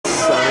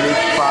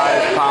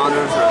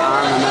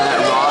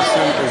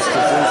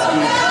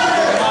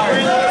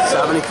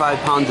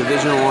75-pound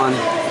Division I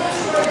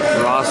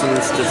Rawson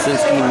and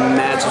Stuczynski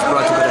match is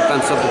brought to you by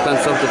Defend,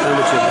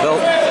 what you've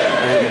built,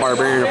 and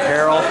Barbarian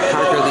Apparel.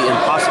 Conquer the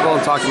impossible,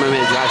 and talk to my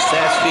man Josh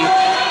Satsky.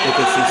 You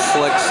can see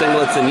slick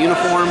singlets and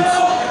uniforms.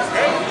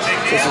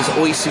 This is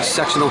OAC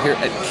sectional here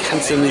at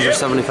Kenson. These are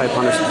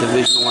 75-pounders of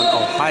Division I,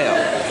 Ohio.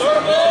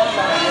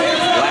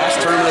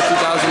 Last tournament of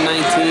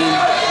 2019.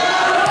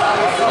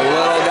 The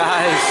little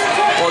guys.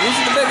 Well, these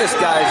are the biggest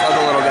guys of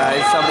the little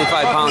guys,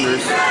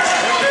 75-pounders.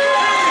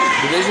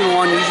 Division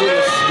I, usually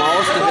the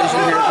smallest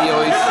division here at the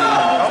OAC.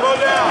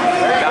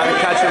 Gotta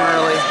catch them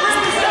early.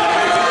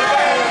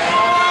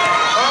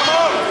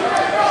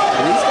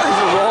 And these guys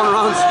are rolling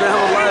around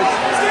scrambled legs.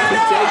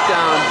 Good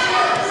takedown.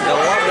 You'll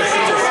love to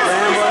see the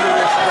scrambling and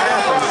the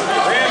scrapping.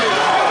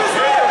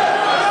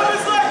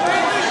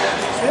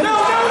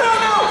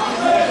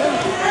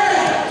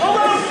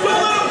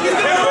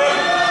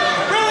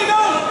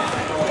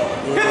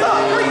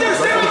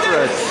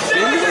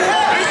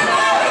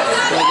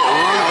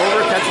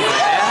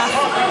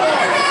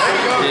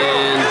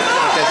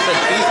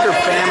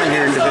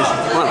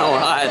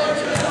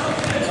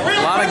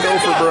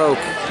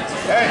 Broke.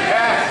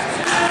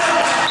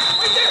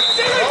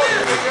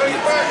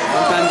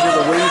 Sometimes you're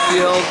the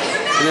windshield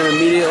and then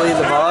immediately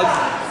the bug.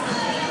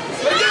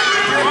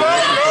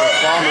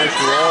 Nice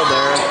roll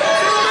there.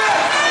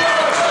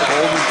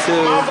 Hold it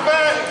two.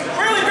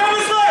 Really, grab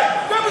his leg!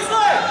 Grab his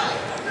leg!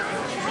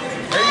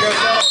 There you go,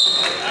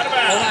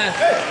 Hold on.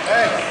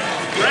 Hey.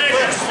 Greg,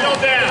 you're still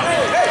down.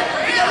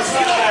 Hey, you gotta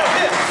still down.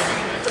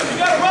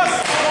 You gotta rush.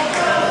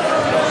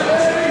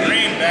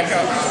 Green, back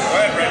up. Go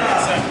ahead, Brad.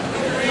 Get set.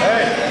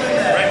 Hey.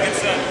 Brad, get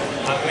set.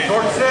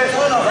 Jordan says,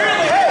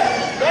 really?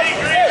 Hey.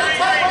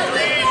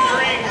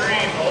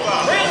 Green. Hold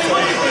on.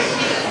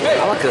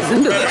 I look us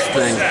into this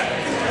thing.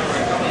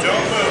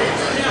 Don't move.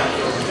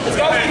 It's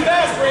got to be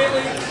fast,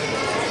 Brantley.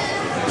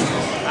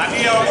 On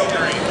the elbow,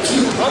 Green.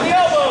 On the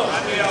elbow.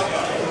 On the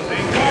elbow.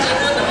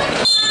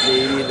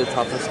 Maybe the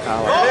toughest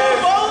collar.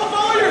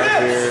 Roll your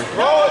hips.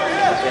 Roll your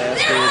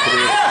hips.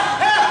 Anthony.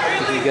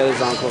 He got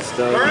his uncle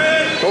still.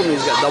 Told me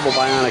he's got double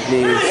bionic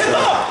knees, so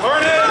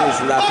he's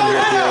repping here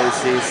at the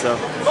OAC, so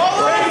we'll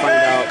have to find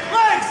out.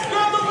 Legs!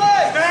 Grab the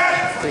legs!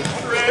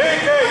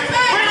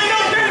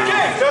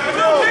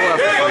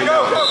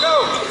 Go!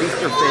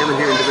 Easter famine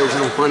here in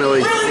Division I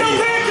OAC.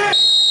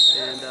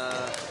 And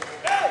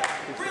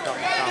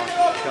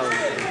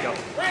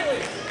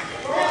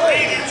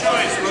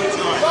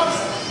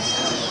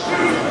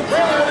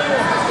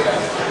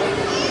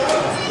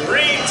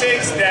Green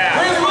takes down.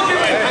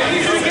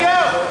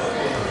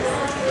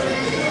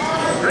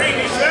 Green,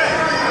 you set?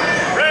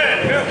 Red,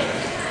 go.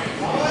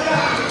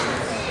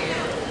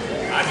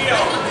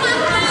 Adios.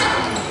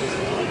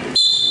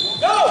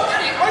 No!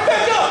 Right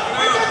back up!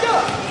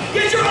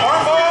 Get your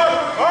arm bar!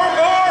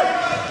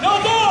 No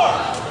more!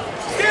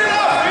 Stand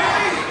up,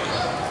 baby!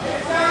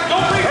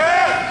 Don't breathe!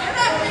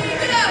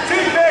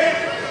 Teammate!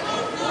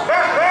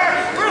 Back!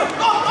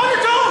 On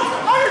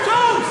your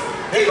toes!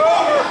 Keep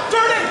over!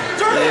 Turn it!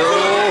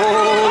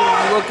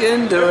 look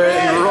into it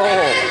and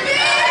roll.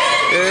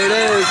 There it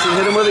is. And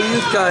hit him with a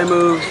youth guy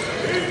move.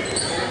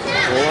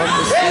 We'll have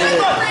to see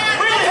it.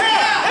 Bring it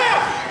half!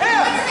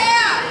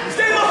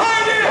 Stay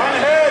behind it! On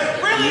the head!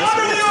 Really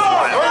under the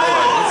arm!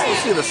 Let's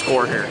see the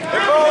score here.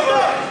 Hit both!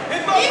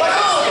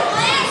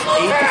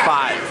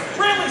 8-5.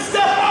 Brantley,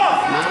 step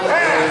up! Now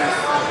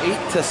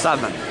it's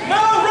 8-7. No,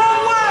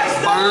 wrong way!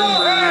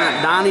 Barn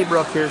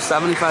Donnybrook here,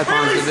 75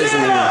 pounds Division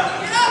I.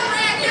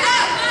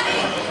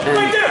 And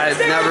I've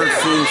never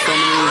seen so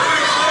many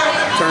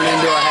turn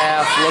into a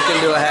half, look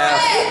into a half,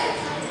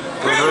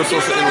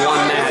 reversals in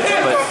one match,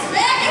 but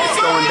it's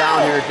going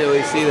down here at the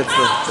OAC. That's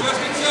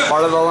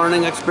part of the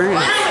learning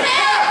experience.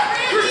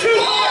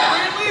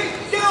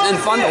 And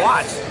fun to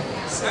watch.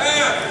 It's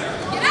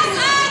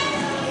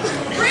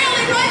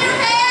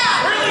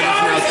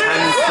now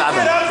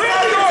 10-7.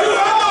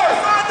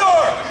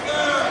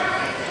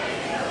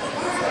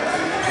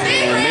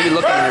 And maybe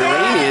looking at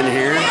Iranian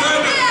here.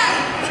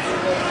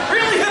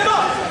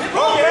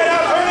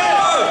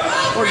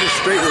 Or just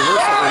straight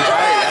reversal.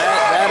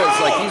 That is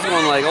like he's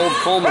going like old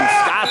Coleman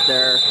Scott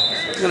there.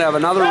 He's going to have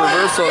another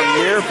reversal in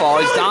near fall.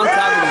 He's down 7,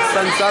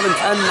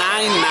 10-9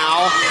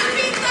 now.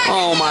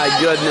 Oh my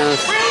goodness.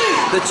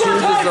 The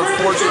changes of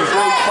fortune.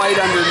 Great fight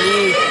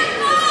underneath.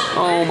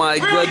 Oh my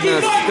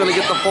goodness. He's going to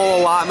get the full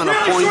allotment of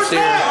points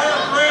here.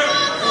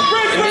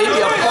 And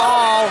maybe a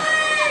fall.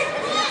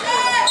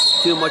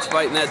 Too much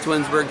fight in that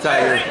Twinsburg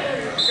Tiger.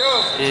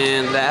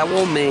 And that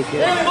will make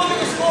it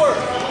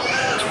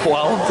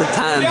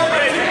 12-10.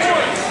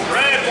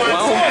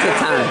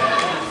 12-10.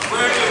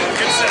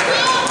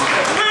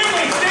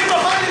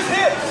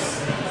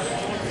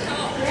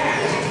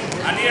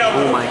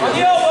 Oh my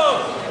goodness.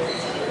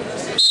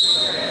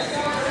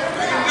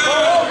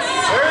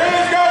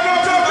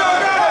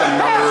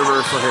 Another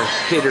reversal here.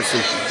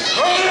 Peterson.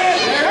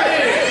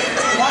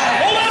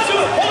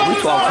 We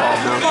 12-12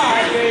 now.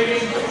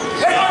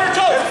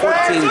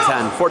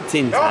 14-10.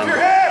 14-10.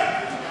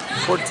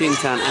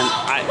 14-10. And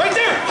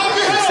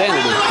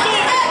insanity.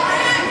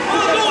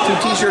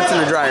 2 t-shirts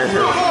and a dryer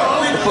here.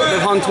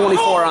 They've hung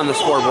 24 on the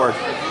scoreboard.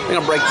 They're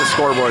gonna break the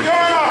scoreboard.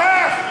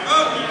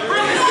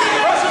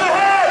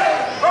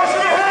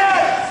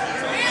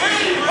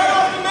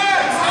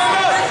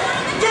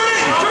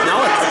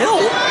 Now a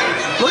tilt.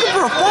 Looking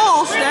for a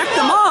fall. Stacked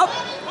them up.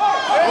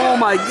 Oh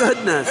my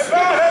goodness.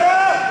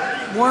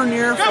 More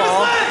near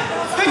fall.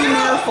 2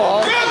 near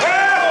fall.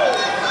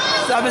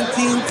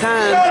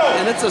 17-10,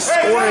 and it's a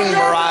scoring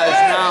barrage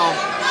now.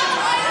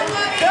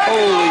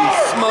 Holy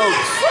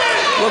smokes.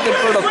 Looking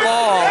for the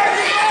fall.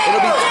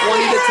 It'll be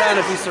 20-10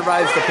 if he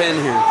survives the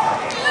pin here.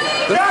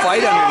 Good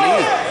fight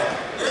underneath.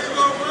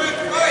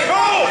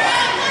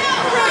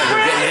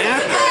 We're getting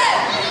after it.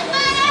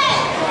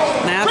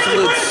 An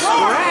absolute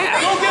scrap.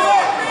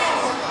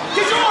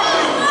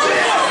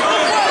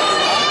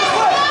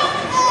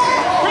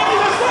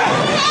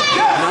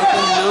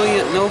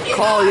 Nothing, no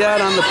call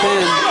yet on the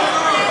pin.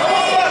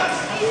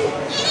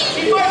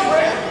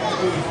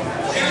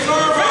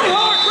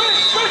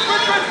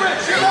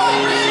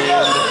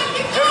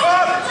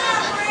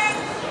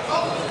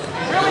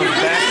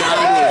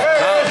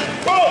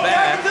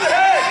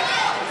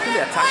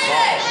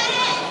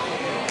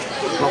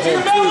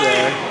 Hold 2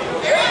 there.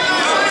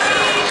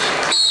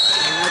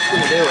 And that's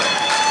going to do it.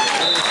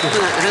 It's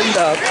going to end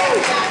up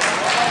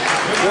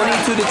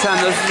 22-10.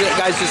 Those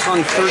guys just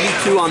hung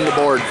 32 on the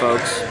board,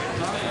 folks.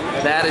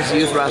 That is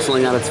youth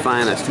wrestling at its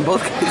finest. And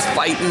both guys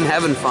fighting,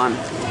 having fun.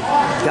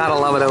 Gotta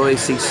love it,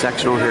 OAC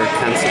sectional here at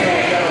Kenson.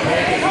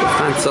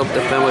 Defense up,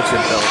 defend what you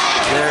built.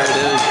 There it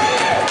is.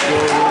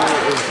 Your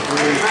winner is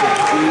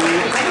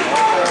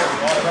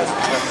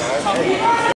 3-2.